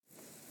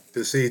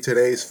To see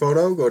today's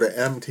photo, go to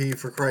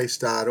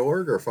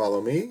mtforchrist.org or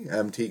follow me,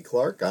 MT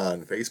Clark,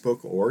 on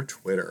Facebook or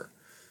Twitter.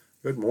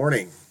 Good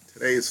morning.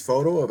 Today's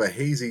photo of a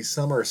hazy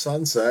summer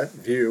sunset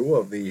view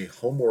of the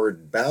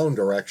homeward bound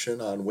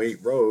direction on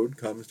Waite Road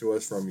comes to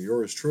us from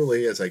yours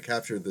truly as I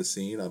captured the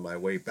scene on my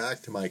way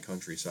back to my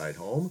countryside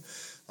home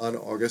on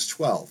August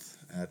 12th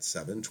at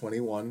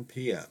 7:21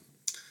 p.m.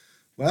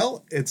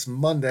 Well, it's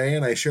Monday,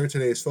 and I share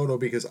today's photo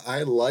because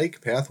I like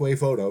pathway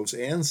photos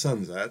and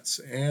sunsets,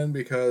 and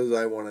because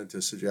I wanted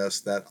to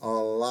suggest that a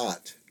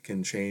lot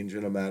can change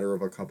in a matter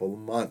of a couple of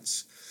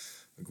months.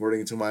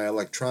 According to my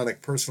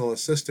electronic personal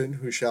assistant,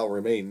 who shall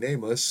remain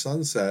nameless,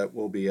 sunset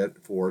will be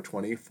at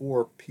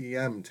 4:24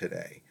 p.m.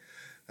 today.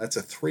 That's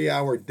a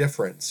 3-hour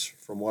difference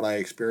from what I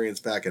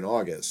experienced back in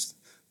August.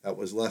 That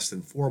was less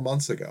than 4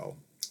 months ago.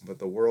 But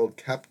the world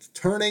kept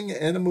turning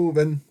and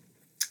moving,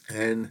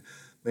 and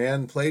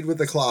man played with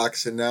the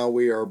clocks, and now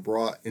we are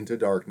brought into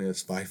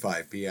darkness by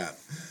 5 p.m.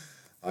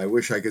 I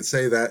wish I could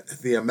say that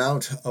the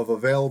amount of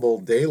available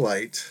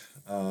daylight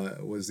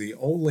was the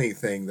only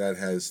thing that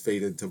has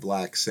faded to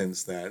black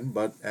since then,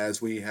 but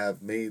as we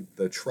have made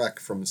the trek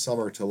from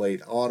summer to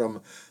late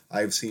autumn,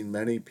 I've seen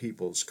many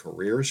people's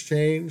careers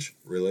change,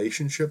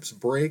 relationships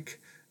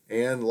break,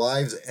 and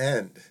lives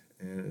end.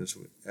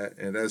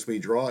 And as we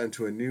draw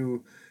into a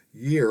new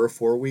year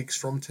 4 weeks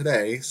from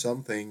today,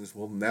 some things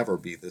will never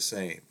be the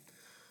same.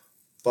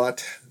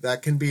 But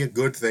that can be a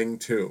good thing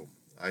too.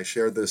 I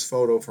shared this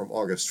photo from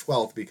August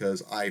 12th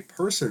because I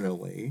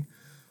personally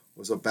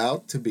was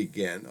about to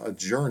begin a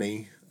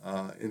journey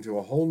into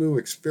a whole new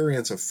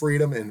experience of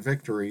freedom and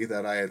victory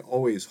that I had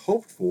always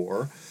hoped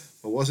for,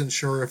 but wasn't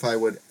sure if I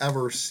would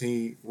ever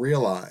see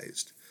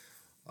realized.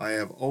 I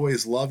have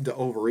always loved to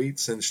overeat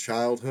since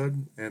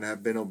childhood and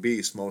have been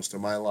obese most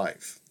of my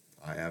life.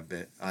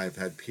 I've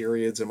had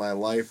periods in my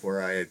life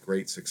where I had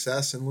great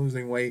success in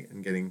losing weight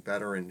and getting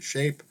better in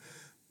shape,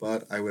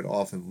 but I would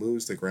often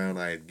lose the ground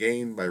I had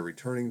gained by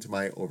returning to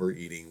my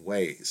overeating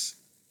ways.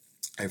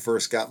 I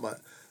first got the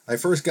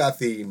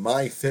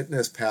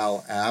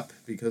MyFitnessPal app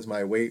because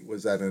my weight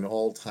was at an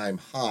all-time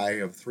high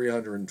of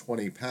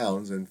 320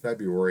 pounds in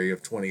February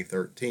of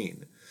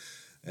 2013.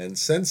 And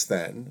since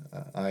then,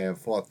 I have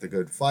fought the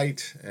good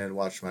fight and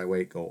watched my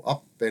weight go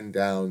up and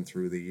down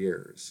through the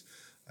years.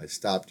 I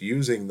stopped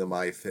using the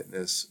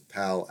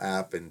MyFitnessPal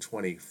app in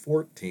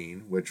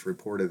 2014, which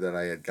reported that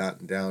I had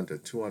gotten down to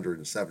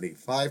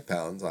 275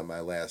 pounds on my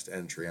last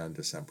entry on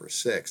December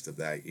 6th of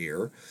that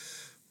year.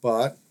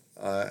 But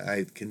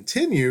I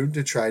continued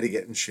to try to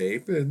get in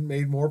shape and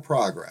made more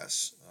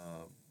progress.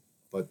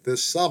 But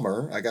this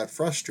summer, I got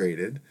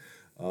frustrated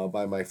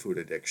by my food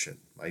addiction,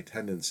 my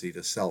tendency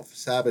to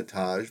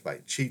self-sabotage by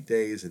cheat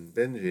days and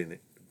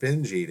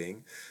binge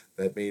eating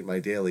that made my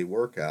daily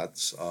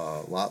workouts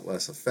a lot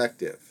less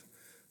effective.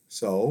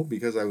 So,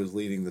 because I was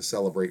leading the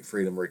Celebrate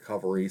Freedom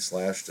Recovery /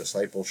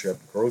 Discipleship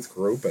Growth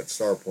Group at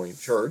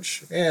Starpoint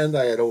Church, and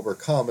I had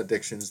overcome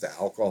addictions to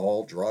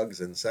alcohol, drugs,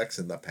 and sex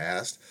in the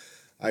past,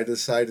 I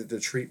decided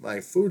to treat my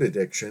food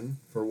addiction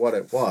for what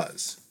it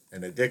was,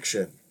 an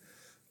addiction.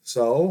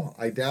 So,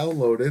 I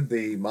downloaded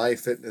the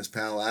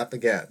MyFitnessPal app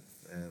again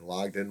and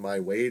logged in my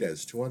weight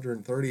as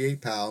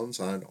 238 pounds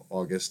on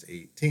August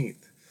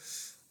 18th.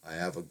 I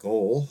have a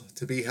goal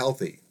to be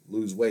healthy,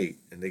 lose weight,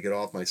 and to get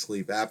off my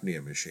sleep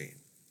apnea machine.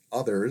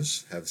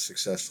 Others have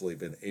successfully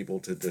been able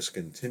to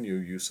discontinue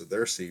use of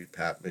their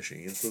CPAP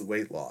machines with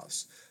weight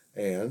loss,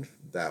 and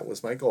that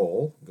was my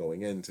goal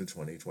going into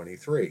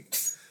 2023.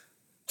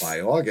 By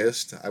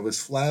August, I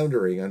was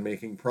floundering on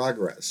making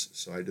progress,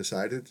 so I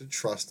decided to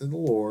trust in the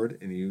Lord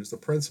and use the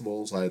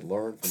principles I had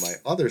learned from my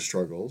other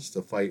struggles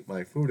to fight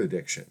my food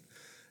addiction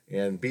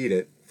and beat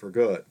it for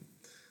good.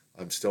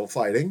 I'm still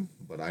fighting,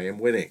 but I am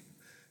winning.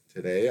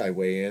 Today, I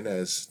weigh in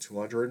as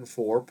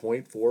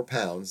 204.4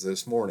 pounds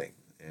this morning,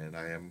 and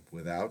I am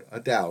without a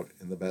doubt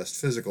in the best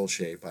physical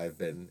shape I've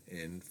been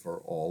in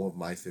for all of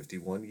my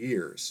 51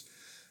 years.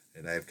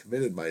 And I have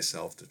committed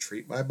myself to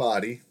treat my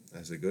body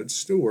as a good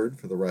steward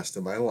for the rest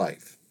of my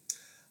life.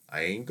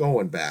 I ain't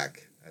going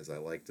back, as I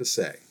like to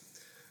say.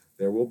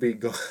 There will be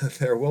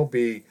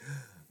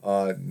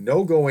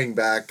no going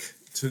back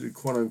to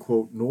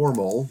quote-unquote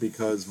normal,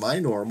 because my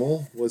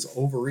normal was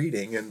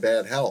overeating and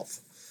bad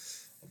health.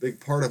 A big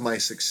part of my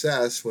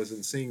success was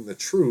in seeing the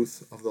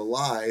truth of the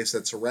lies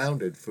that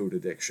surrounded food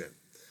addiction.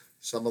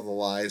 Some of the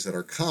lies that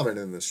are common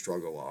in this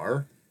struggle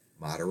are: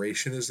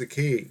 moderation is the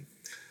key.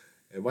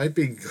 It might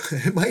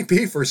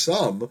be for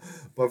some,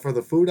 but for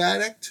the food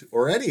addict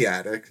or any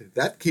addict,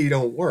 that key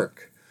don't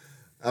work.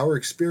 Our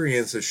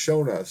experience has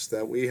shown us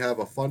that we have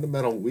a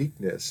fundamental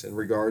weakness in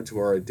regard to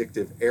our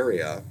addictive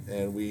area,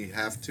 and we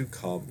have to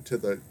come to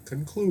the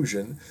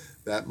conclusion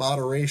that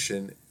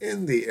moderation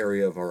in the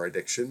area of our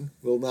addiction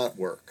will not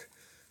work.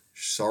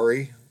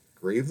 Sorry,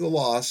 grieve the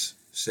loss,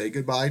 say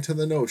goodbye to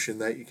the notion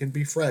that you can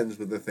be friends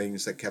with the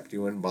things that kept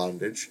you in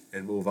bondage,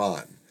 and move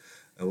on.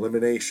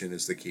 Elimination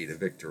is the key to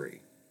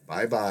victory.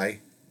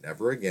 Bye-bye,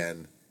 never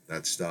again,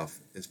 that stuff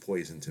is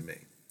poison to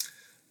me.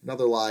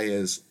 Another lie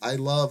is, I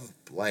love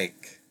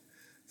blank.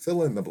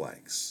 Fill in the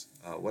blanks.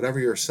 whatever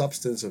your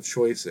substance of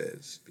choice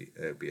is,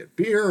 be it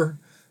beer,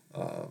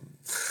 um,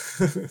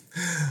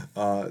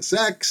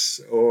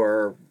 sex,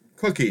 or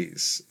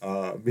cookies,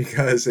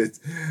 because it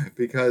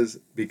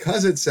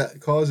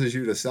causes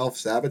you to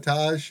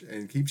self-sabotage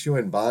and keeps you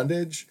in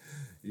bondage.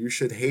 You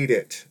should hate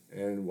it,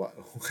 and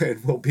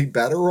will be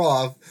better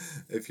off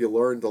if you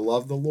learn to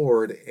love the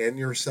Lord and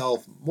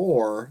yourself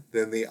more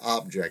than the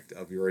object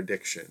of your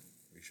addiction.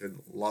 We should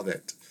love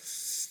it.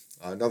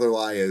 Another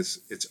lie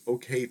is it's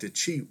okay to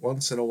cheat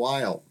once in a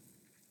while.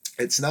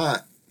 It's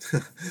not.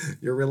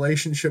 Your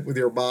relationship with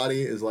your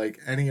body is like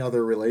any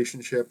other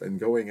relationship,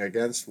 and going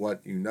against what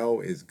you know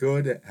is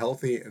good,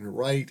 healthy, and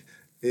right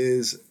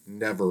is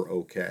never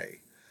okay.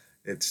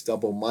 It's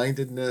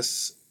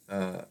double-mindedness.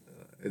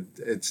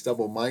 It's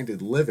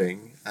double-minded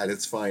living at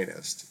its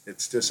finest.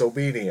 It's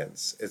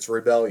disobedience. It's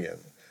rebellion.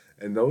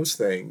 And those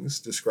things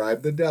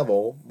describe the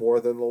devil more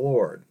than the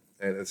Lord.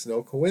 And it's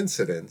no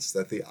coincidence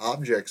that the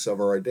objects of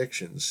our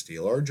addictions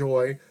steal our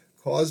joy,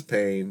 cause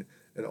pain,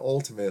 and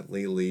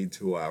ultimately lead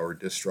to our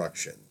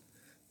destruction.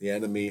 The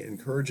enemy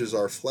encourages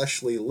our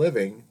fleshly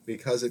living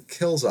because it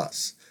kills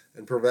us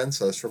and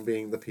prevents us from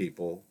being the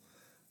people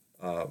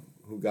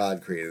who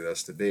God created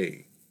us to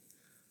be.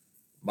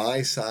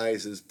 My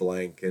size is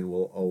blank and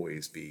will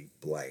always be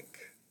blank.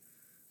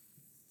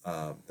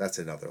 That's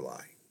another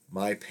lie.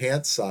 My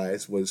pant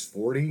size was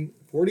 40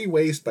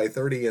 waist by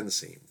 30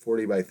 inseam,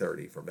 40 by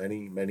 30 for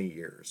many, many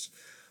years.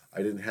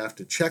 I didn't have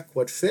to check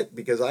what fit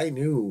because I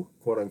knew,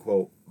 quote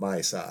unquote,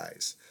 my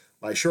size.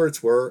 My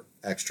shirts were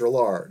extra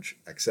large,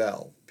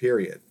 XL,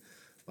 period.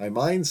 My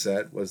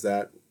mindset was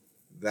that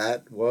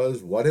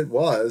was what it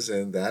was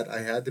and that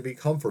I had to be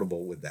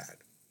comfortable with that.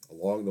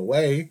 Along the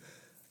way,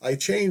 I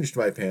changed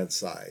my pant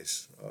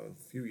size a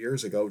few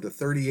years ago to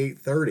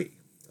 38-30.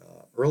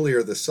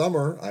 Earlier this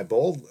summer, I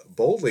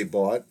boldly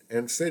bought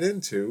and fit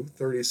into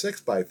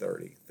 36 by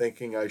 30,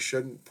 thinking I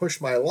shouldn't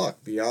push my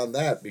luck beyond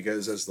that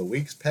because as the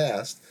weeks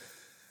passed,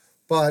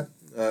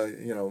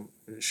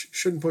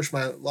 shouldn't push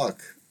my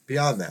luck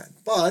beyond that.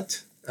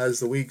 But as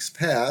the weeks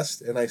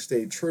passed and I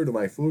stayed true to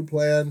my food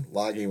plan,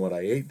 logging what I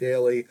ate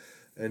daily,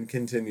 and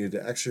continued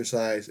to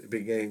exercise, it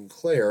became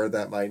clear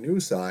that my new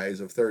size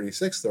of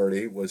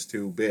 36-30 was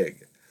too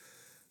big.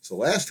 So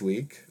last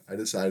week, I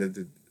decided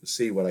to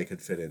see what I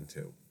could fit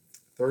into.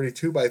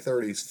 32 by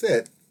 30s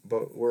fit,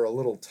 but were a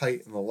little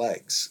tight in the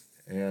legs.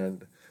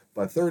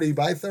 But 30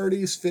 by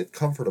 30s fit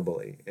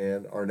comfortably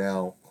and are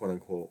now, quote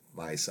unquote,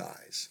 my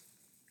size.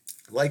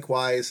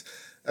 Likewise,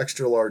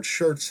 extra large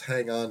shirts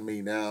hang on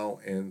me now,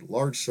 and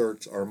large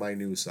shirts are my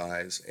new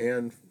size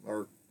and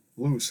are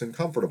loose and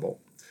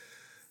comfortable.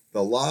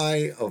 The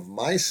lie of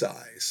my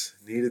size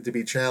needed to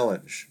be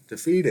challenged,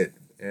 defeated,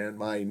 and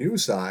my new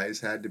size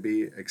had to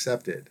be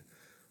accepted.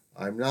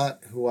 I'm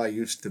not who I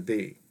used to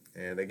be.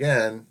 And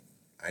again,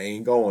 I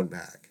ain't going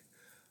back.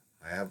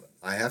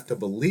 I have to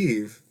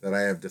believe that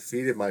I have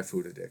defeated my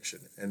food addiction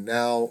and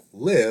now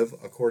live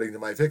according to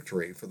my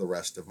victory for the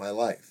rest of my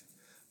life.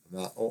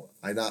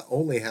 I not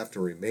only have to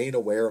remain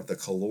aware of the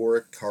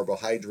caloric,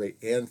 carbohydrate,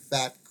 and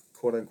fat,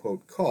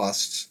 quote-unquote,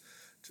 costs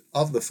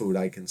of the food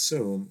I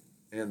consume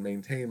and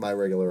maintain my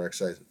regular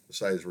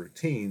exercise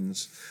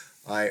routines,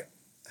 I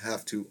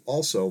have to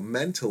also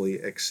mentally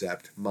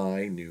accept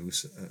my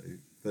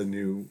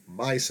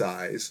my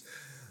size,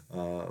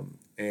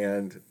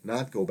 and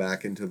not go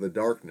back into the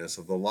darkness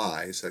of the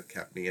lies that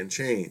kept me in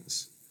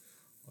chains.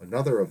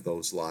 Another of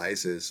those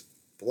lies is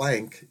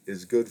blank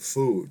is good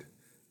food.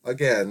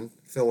 Again,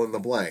 fill in the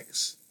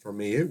blanks. For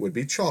me, it would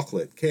be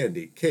chocolate,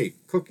 candy,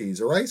 cake, cookies,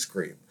 or ice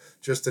cream,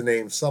 just to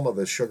name some of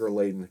the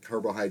sugar-laden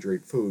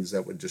carbohydrate foods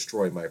that would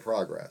destroy my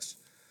progress.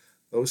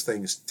 Those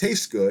things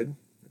taste good,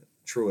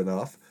 true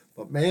enough,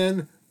 but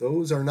man,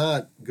 those are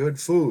not good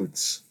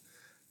foods.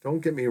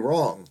 Don't get me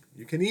wrong,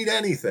 you can eat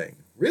anything,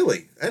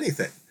 really,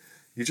 anything.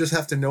 You just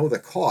have to know the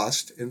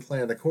cost and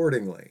plan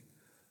accordingly.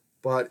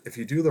 But if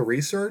you do the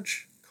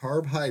research,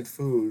 carb-high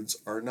foods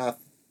are not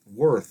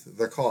worth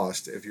the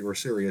cost if you are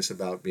serious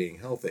about being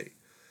healthy.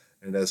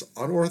 And as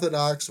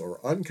unorthodox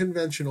or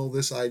unconventional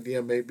this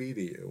idea may be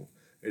to you,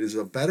 it is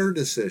a better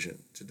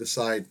decision to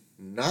decide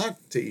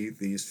not to eat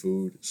these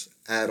foods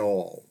at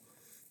all,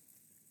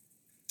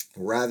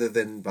 rather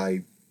than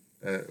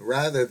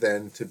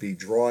to be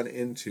drawn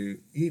into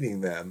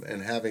eating them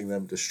and having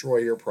them destroy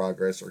your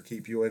progress or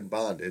keep you in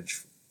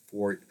bondage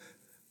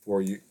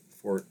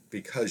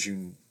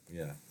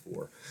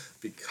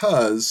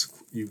because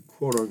you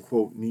quote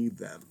unquote need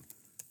them.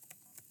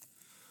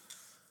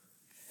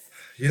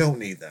 You don't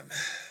need them.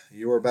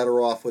 You are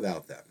better off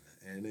without them.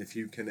 And if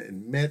you can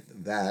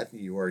admit that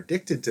you are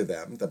addicted to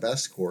them, the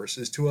best course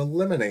is to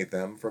eliminate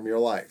them from your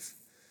life.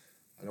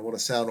 I don't want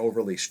to sound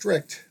overly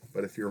strict,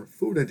 but if your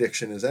food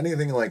addiction is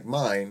anything like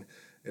mine,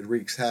 it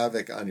wreaks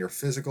havoc on your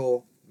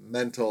physical,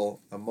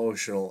 mental,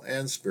 emotional,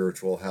 and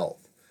spiritual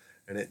health.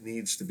 And it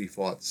needs to be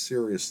fought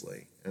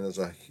seriously.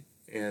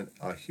 And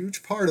a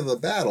huge part of the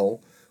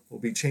battle will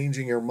be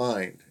changing your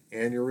mind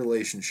and your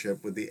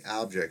relationship with the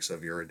objects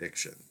of your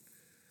addiction.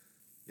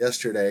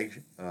 Yesterday,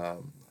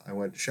 I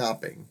went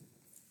shopping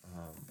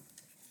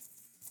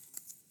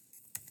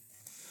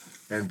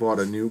and bought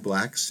a new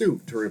black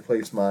suit to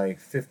replace my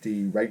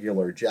 50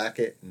 regular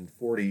jacket and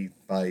 40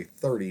 by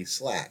 30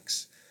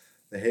 slacks.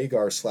 The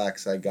Hagar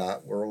slacks I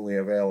got were only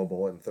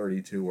available in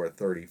 32 or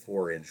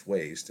 34-inch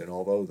waist, and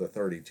although the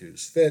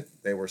 32s fit,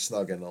 they were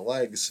snug in the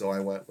legs, so I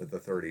went with the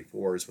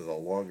 34s with a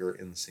longer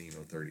inseam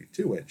of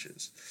 32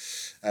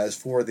 inches. As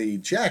for the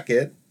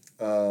jacket,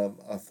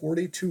 a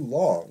 42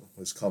 long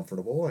was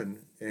comfortable and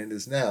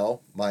is now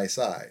my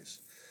size.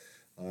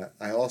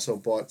 I also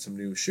bought some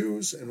new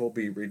shoes and will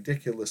be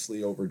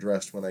ridiculously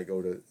overdressed when I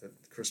go to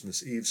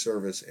Christmas Eve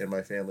service and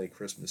my family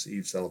Christmas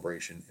Eve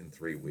celebration in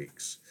 3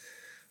 weeks.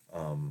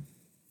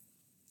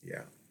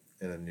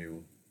 In a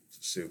new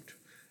suit.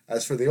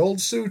 As for the old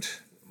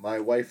suit, my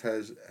wife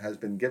has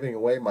been giving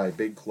away my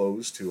big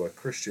clothes to a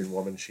Christian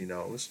woman she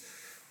knows,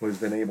 who has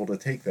been able to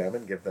take them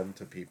and give them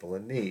to people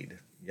in need.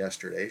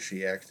 Yesterday,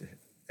 she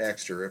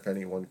asked her if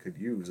anyone could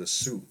use a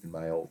suit in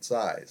my old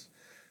size.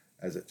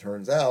 As it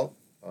turns out,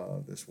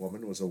 this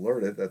woman was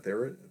alerted that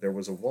there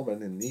was a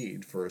woman in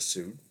need for a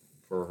suit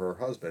for her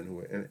husband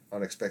who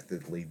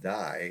unexpectedly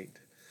died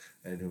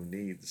and who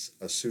needs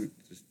a suit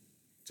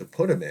to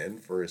put him in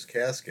for his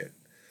casket.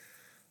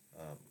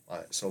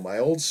 So my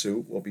old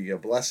suit will be a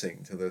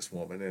blessing to this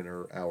woman in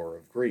her hour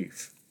of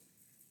grief.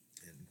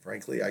 And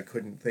frankly, I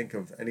couldn't think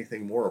of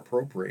anything more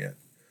appropriate.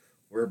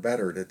 Where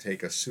better to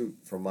take a suit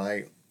from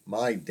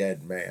my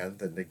dead man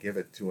than to give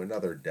it to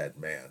another dead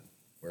man,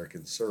 where it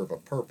can serve a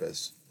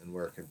purpose and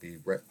where it can be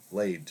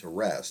laid to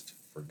rest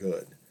for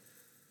good.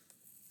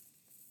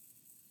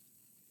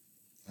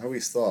 I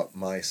always thought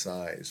my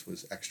size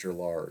was extra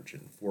large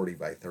and 40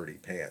 by 30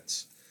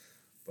 pants.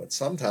 But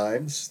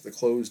sometimes the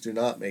clothes do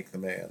not make the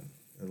man,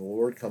 and the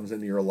Lord comes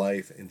into your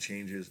life and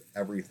changes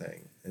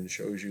everything and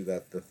shows you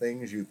that the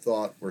things you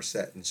thought were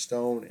set in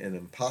stone and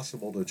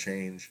impossible to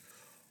change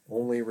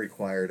only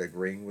required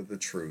agreeing with the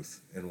truth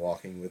and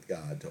walking with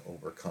God to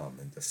overcome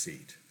and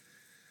defeat.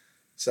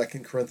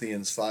 2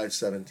 Corinthians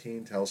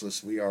 5:17 tells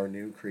us we are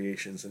new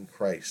creations in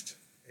Christ,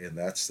 and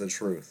that's the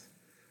truth.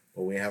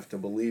 But we have to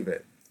believe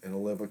it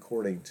and live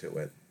according to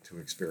it to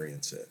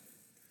experience it.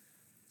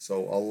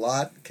 So a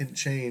lot can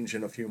change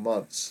in a few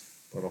months,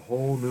 but a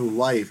whole new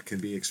life can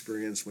be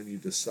experienced when you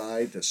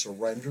decide to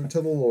surrender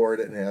to the Lord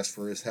and ask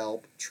for His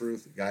help,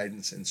 truth,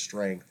 guidance, and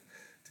strength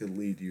to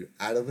lead you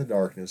out of the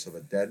darkness of a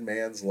dead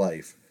man's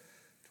life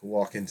to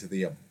walk into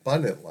the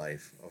abundant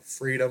life of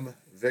freedom,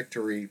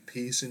 victory,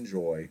 peace, and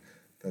joy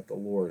that the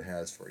Lord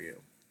has for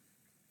you.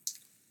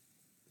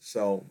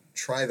 So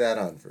try that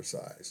on for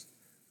size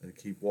and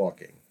keep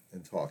walking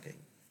and talking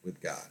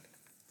with God.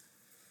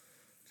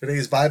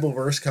 Today's Bible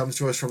verse comes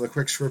to us from the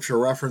Quick Scripture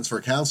Reference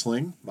for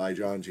Counseling by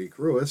John G.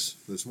 Cruis.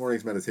 This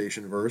morning's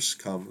meditation verse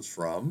comes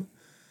from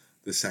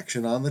the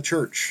section on the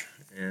church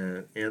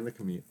and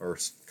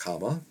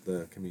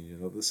the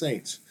communion of the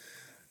saints.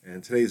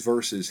 And today's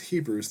verse is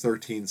Hebrews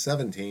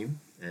 13:17,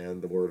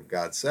 and the Word of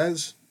God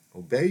says,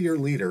 "Obey your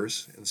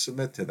leaders and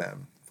submit to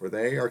them, for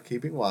they are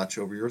keeping watch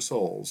over your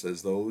souls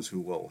as those who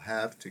will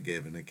have to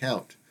give an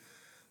account.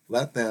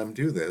 Let them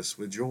do this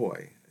with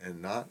joy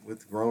and not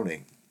with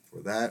groaning,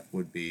 for that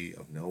would be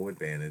of no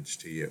advantage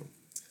to you."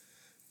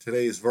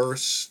 Today's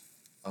verse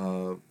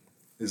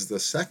is the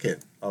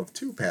second of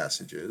two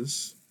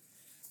passages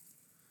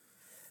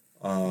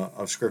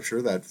of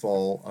Scripture that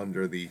fall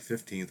under the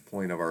 15th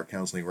point of our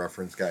Counseling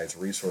Reference Guide's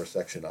resource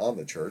section on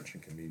the church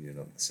and communion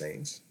of the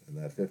saints. And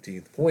that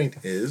 15th point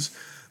is,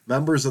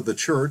 members of the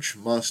church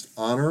must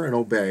honor and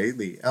obey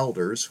the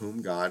elders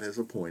whom God has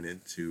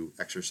appointed to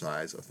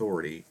exercise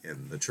authority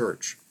in the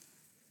church.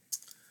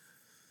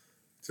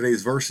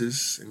 Today's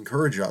verses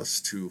encourage us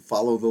to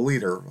follow the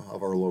leader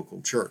of our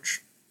local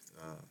church.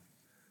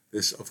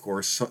 This, of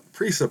course,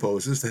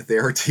 presupposes that they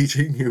are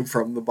teaching you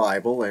from the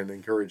Bible and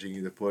encouraging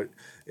you to put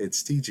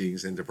its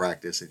teachings into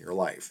practice in your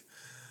life.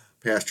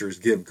 Pastors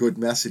give good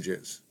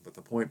messages, but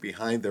the point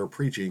behind their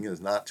preaching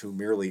is not to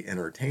merely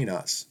entertain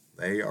us.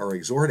 They are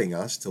exhorting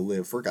us to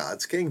live for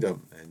God's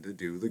kingdom and to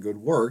do the good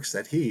works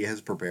that He has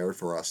prepared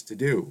for us to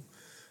do.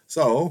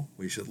 So,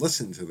 we should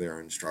listen to their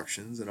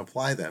instructions and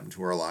apply them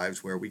to our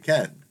lives where we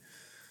can.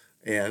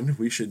 And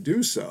we should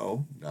do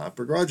so, not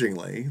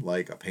begrudgingly,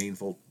 like a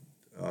painful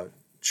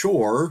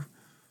chore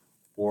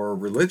or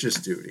religious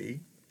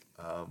duty.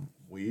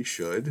 We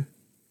should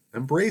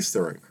embrace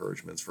their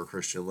encouragements for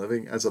Christian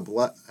living as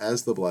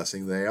the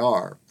blessing they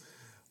are,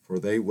 for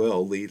they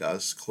will lead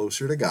us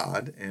closer to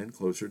God and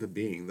closer to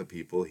being the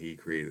people He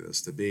created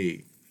us to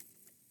be.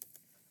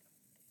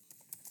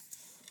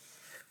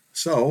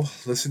 So,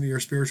 listen to your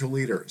spiritual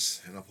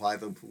leaders and apply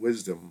the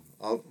wisdom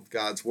of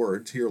God's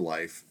Word to your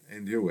life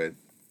and do it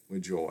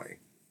with joy.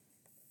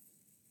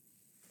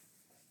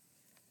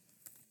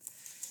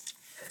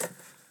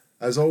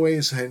 As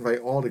always, I invite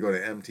all to go to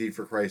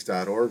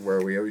mtforchrist.org,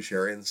 where we always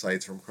share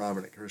insights from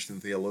prominent Christian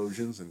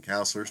theologians and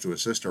counselors to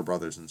assist our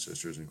brothers and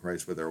sisters in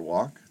Christ with their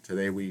walk.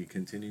 Today we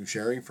continue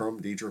sharing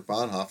from Dietrich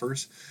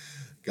Bonhoeffer's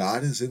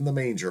God is in the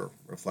Manger,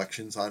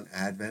 Reflections on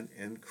Advent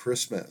and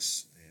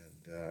Christmas.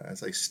 And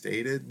as I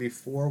stated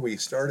before, we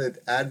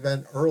started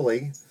Advent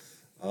early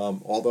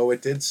although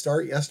it did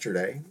start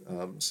yesterday.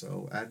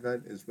 So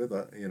Advent is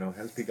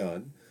has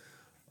begun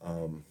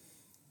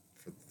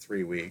for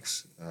 3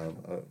 weeks.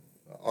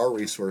 Our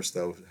resource,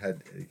 though,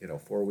 had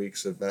 4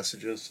 weeks of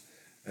messages,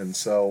 and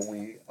so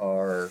we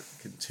are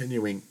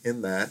continuing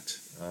in that.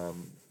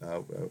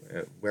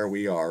 Where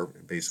we are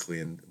basically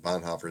in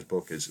Bonhoeffer's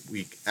book is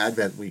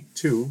Advent week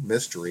 2,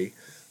 mystery,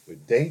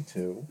 with day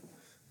 2,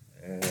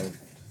 and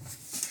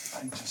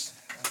I just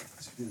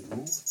have to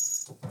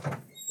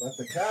let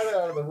the cat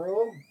out of the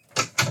room.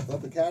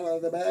 Let the cat out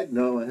of the bag?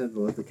 No, I had to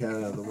let the cat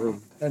out of the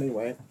room.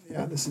 Anyway,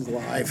 yeah, this is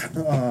live.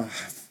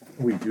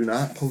 We do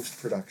not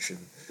post-production,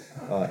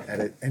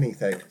 edit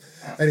anything.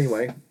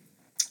 Anyway,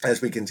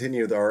 as we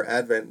continue our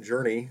Advent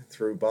journey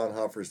through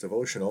Bonhoeffer's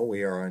devotional,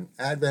 we are on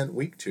Advent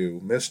week 2,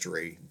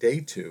 mystery,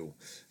 day 2,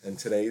 and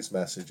today's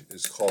message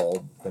is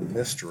called The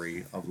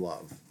Mystery of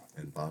Love.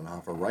 And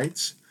Bonhoeffer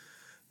writes,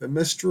 "The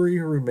mystery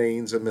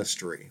remains a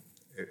mystery.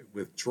 It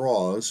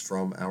withdraws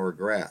from our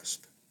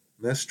grasp.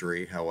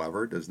 Mystery,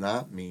 however, does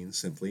not mean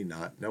simply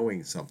not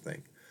knowing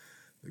something.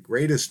 The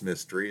greatest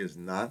mystery is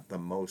not the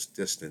most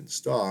distant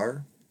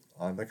star.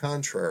 On the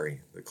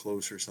contrary, the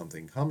closer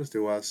something comes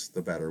to us,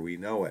 the better we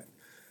know it.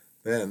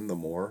 Then the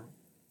more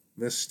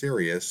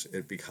mysterious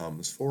it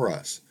becomes for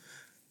us.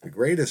 The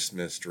greatest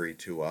mystery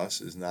to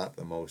us is not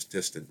the most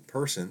distant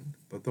person,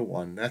 but the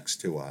one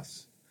next to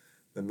us.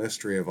 The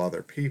mystery of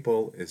other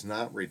people is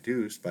not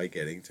reduced by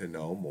getting to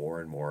know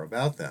more and more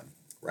about them.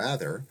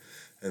 Rather,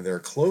 in their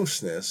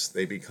closeness,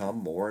 they become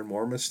more and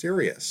more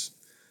mysterious.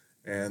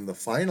 And the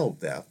final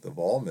depth of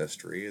all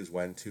mystery is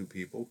when two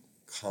people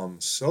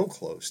come so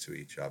close to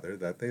each other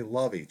that they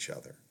love each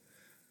other.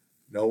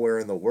 Nowhere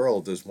in the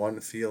world does one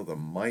feel the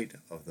might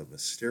of the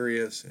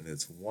mysterious and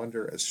its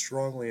wonder as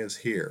strongly as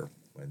here,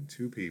 when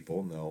two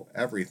people know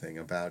everything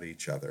about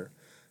each other.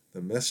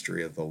 The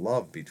mystery of the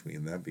love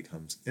between them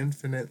becomes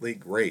infinitely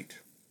great.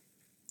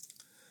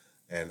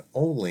 And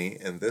only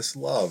in this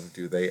love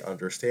do they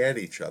understand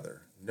each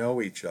other, know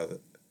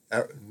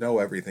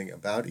everything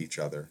about each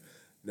other,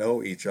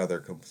 know each other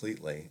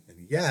completely.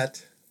 And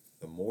yet,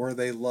 the more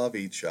they love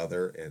each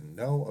other and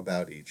know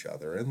about each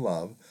other in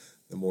love,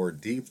 the more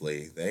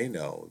deeply they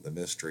know the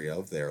mystery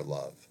of their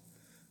love.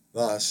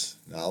 Thus,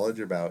 knowledge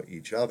about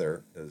each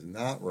other does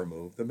not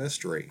remove the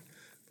mystery,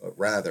 but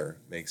rather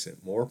makes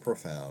it more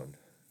profound.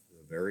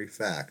 The very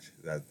fact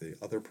that the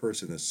other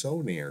person is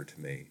so near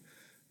to me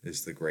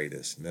is the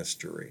greatest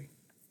mystery."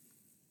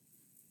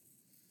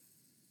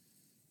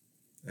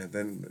 And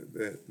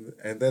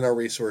then our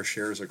resource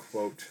shares a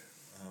quote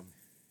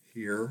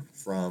here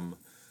from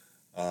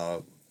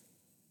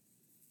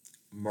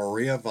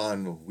Maria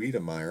von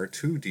Wiedemeyer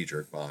to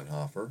Dietrich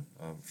Bonhoeffer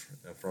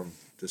from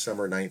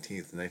December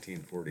 19th,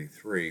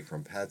 1943,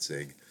 from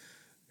Patzig,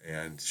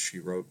 and she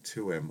wrote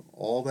to him,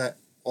 all that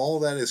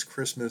is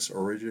Christmas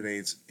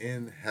originates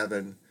in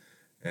heaven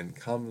and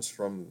comes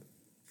from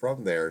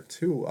there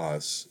to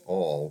us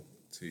all,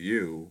 to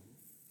you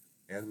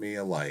and me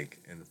alike,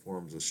 and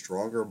forms a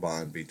stronger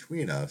bond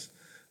between us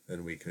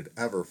than we could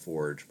ever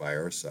forge by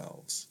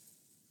ourselves."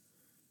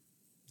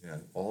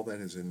 Yeah, all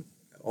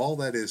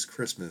that is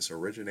Christmas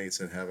originates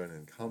in heaven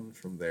and comes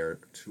from there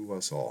to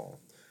us all,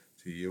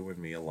 to you and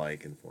me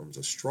alike, and forms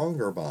a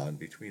stronger bond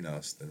between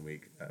us than we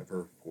could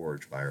ever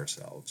forge by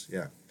ourselves.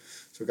 Yeah,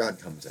 so God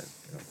comes in.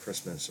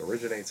 Christmas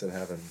originates in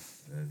heaven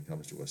and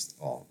comes to us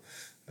all.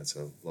 That's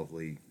a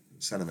lovely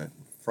sentiment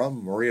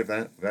from Maria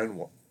van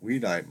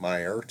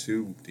Wiedemeyer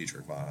to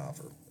Dietrich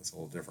Bonhoeffer. That's a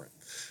little different.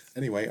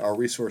 Anyway, our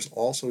resource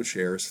also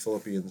shares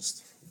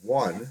Philippians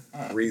 1,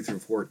 3 through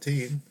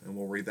 14, and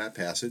we'll read that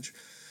passage.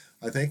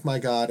 "I thank my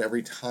God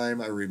every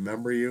time I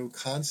remember you,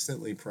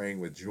 constantly praying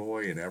with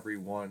joy in every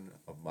one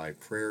of my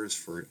prayers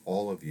for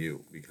all of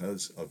you,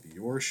 because of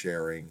your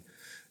sharing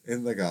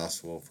in the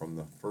gospel from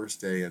the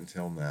first day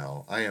until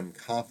now. I am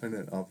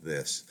confident of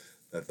this,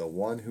 that the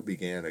one who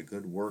began a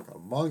good work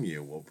among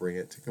you will bring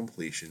it to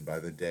completion by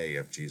the day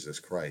of Jesus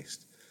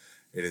Christ.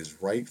 It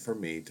is right for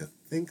me to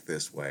think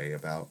this way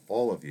about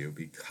all of you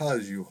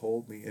because you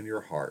hold me in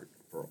your heart,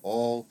 for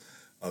all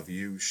of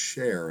you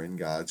share in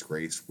God's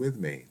grace with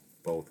me,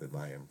 both in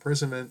my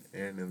imprisonment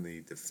and in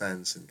the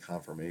defense and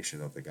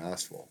confirmation of the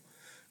gospel.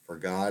 For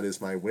God is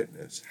my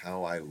witness,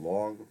 how I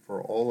long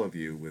for all of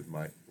you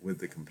with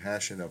the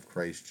compassion of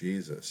Christ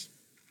Jesus.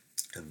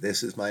 And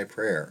this is my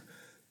prayer,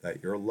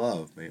 that your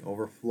love may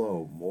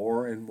overflow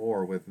more and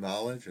more with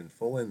knowledge and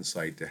full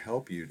insight to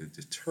help you to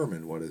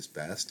determine what is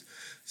best,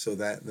 so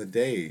that in the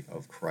day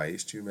of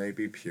Christ you may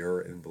be pure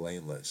and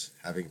blameless,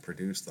 having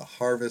produced the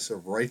harvest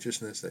of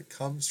righteousness that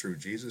comes through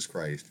Jesus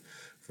Christ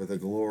for the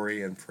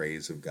glory and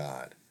praise of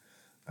God.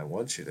 I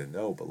want you to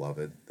know,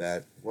 beloved,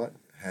 that what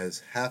has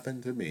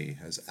happened to me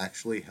has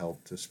actually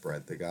helped to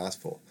spread the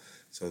gospel,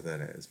 so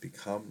that it has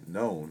become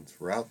known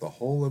throughout the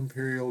whole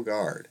imperial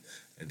guard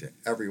and to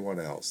everyone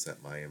else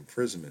that my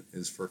imprisonment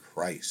is for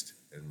Christ,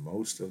 and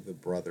most of the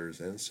brothers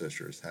and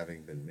sisters,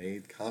 having been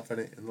made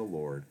confident in the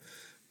Lord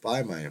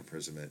by my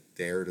imprisonment,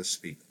 dare to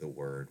speak the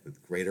word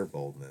with greater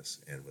boldness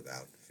and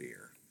without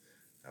fear."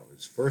 That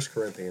was 1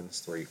 Corinthians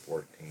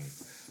 3:14.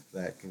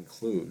 that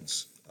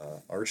concludes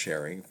our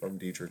sharing from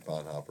Dietrich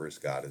Bonhoeffer's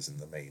God is in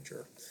the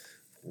Manger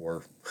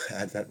for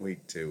Advent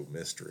Week 2,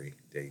 Mystery,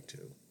 Day 2.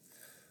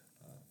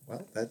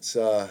 Well, that's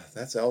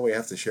all we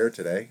have to share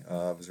today.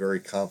 I was very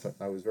confident.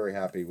 I was very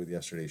happy with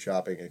yesterday's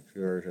shopping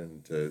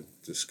excursion to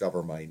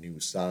discover my new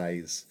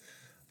size.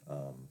 You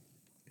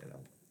know,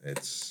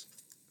 it's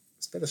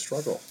been a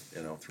struggle,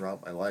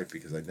 throughout my life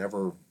because I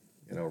never,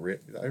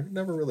 I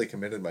never really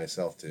committed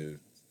myself to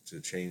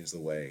change the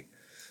way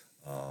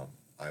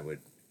I would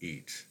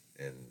eat,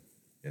 and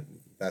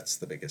that's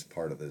the biggest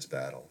part of this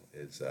battle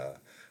is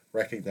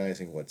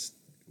recognizing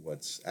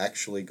what's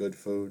actually good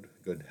food,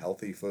 good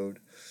healthy food.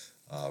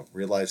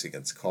 Realizing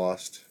its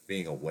cost,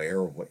 being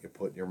aware of what you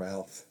put in your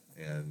mouth,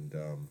 and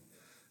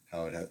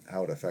how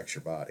it affects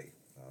your body.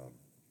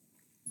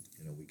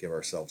 We give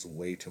ourselves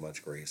way too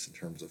much grace in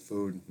terms of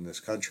food in this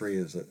country,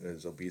 as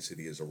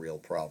obesity is a real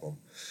problem,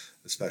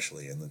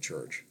 especially in the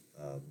church.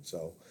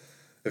 So,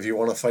 if you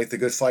want to fight the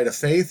good fight of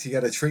faith, you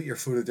got to treat your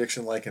food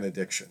addiction like an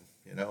addiction.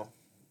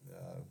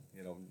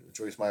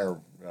 Joyce Meyer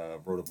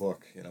wrote a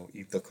book.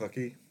 Eat the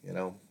cookie.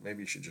 Maybe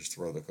you should just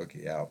throw the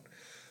cookie out.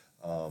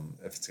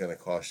 If it's going to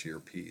cost you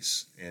your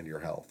peace and your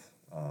health.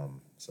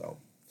 So,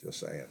 just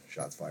saying,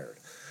 shots fired.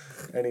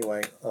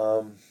 Anyway,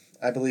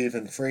 I believe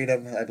in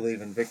freedom. I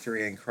believe in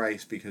victory in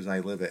Christ because I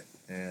live it,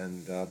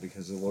 and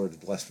because the Lord has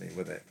blessed me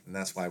with it. And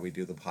that's why we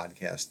do the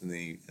podcast and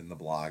the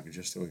blog,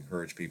 just to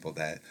encourage people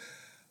that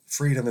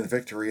freedom and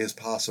victory is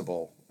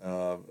possible.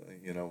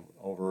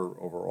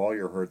 Over all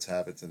your hurts,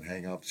 habits, and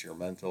hang-ups, your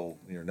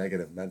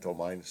negative mental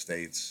mind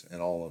states,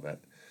 and all of it.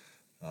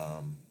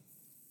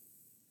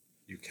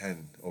 You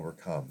can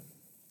overcome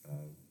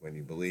when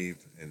you believe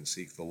and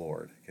seek the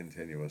Lord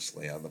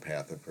continuously on the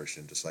path of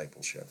Christian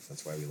discipleship.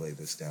 That's why we lay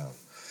this down.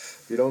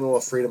 If you don't know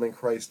what freedom in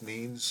Christ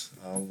means,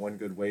 one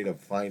good way to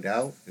find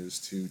out is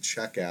to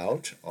check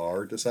out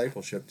our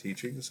discipleship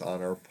teachings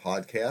on our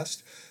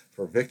podcast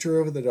for Victory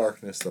Over the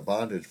Darkness, The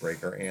Bondage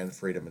Breaker, and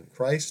Freedom in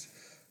Christ.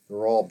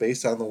 They're all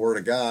based on the Word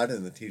of God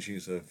and the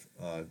teachings of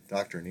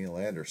Dr. Neil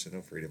Anderson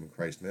of Freedom in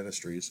Christ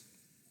Ministries.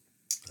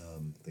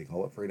 They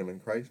call it Freedom in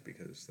Christ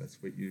because that's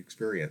what you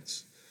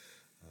experience.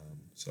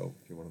 So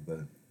if you want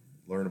to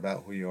learn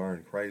about who you are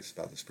in Christ,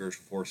 about the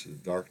spiritual forces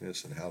of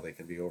darkness and how they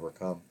can be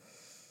overcome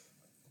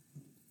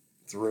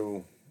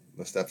through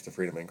the steps to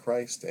freedom in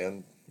Christ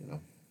and,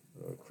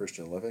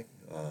 Christian living,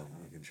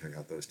 you can check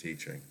out those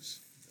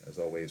teachings. As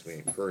always, we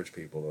encourage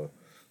people to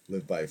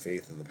live by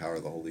faith in the power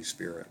of the Holy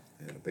Spirit.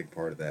 And a big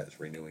part of that is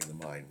renewing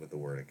the mind with the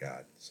Word of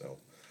God. So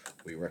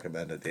we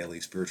recommend a daily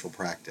spiritual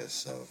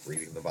practice of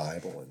reading the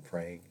Bible and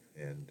praying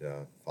and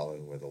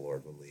following where the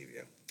Lord will lead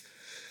you.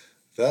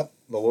 The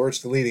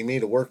Lord's leading me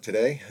to work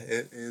today.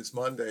 It is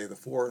Monday the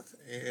 4th,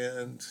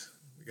 and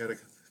we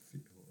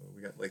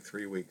got like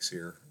 3 weeks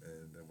here,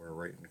 and we're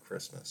right in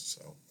Christmas.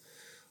 So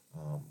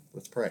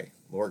let's pray.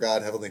 Lord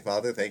God, Heavenly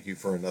Father, thank you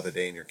for another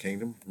day in your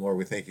kingdom. Lord,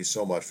 we thank you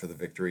so much for the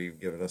victory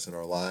you've given us in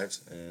our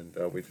lives, and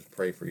we just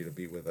pray for you to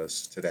be with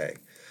us today.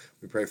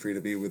 We pray for you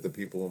to be with the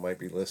people who might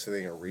be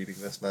listening or reading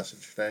this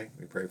message today.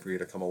 We pray for you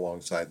to come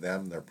alongside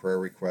them, their prayer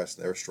requests,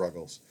 their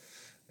struggles,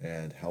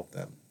 and help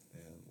them.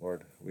 And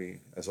Lord,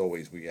 as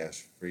always, we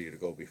ask for you to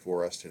go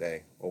before us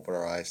today, open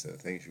our eyes to the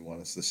things you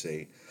want us to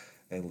see,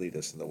 and lead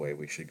us in the way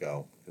we should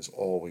go, because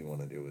all we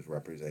want to do is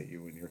represent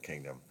you in your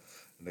kingdom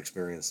and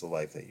experience the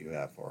life that you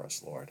have for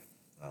us, Lord.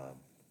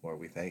 Lord,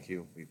 we thank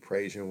you, we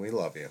praise you, and we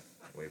love you.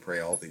 We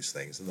pray all these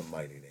things in the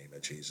mighty name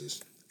of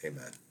Jesus.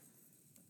 Amen.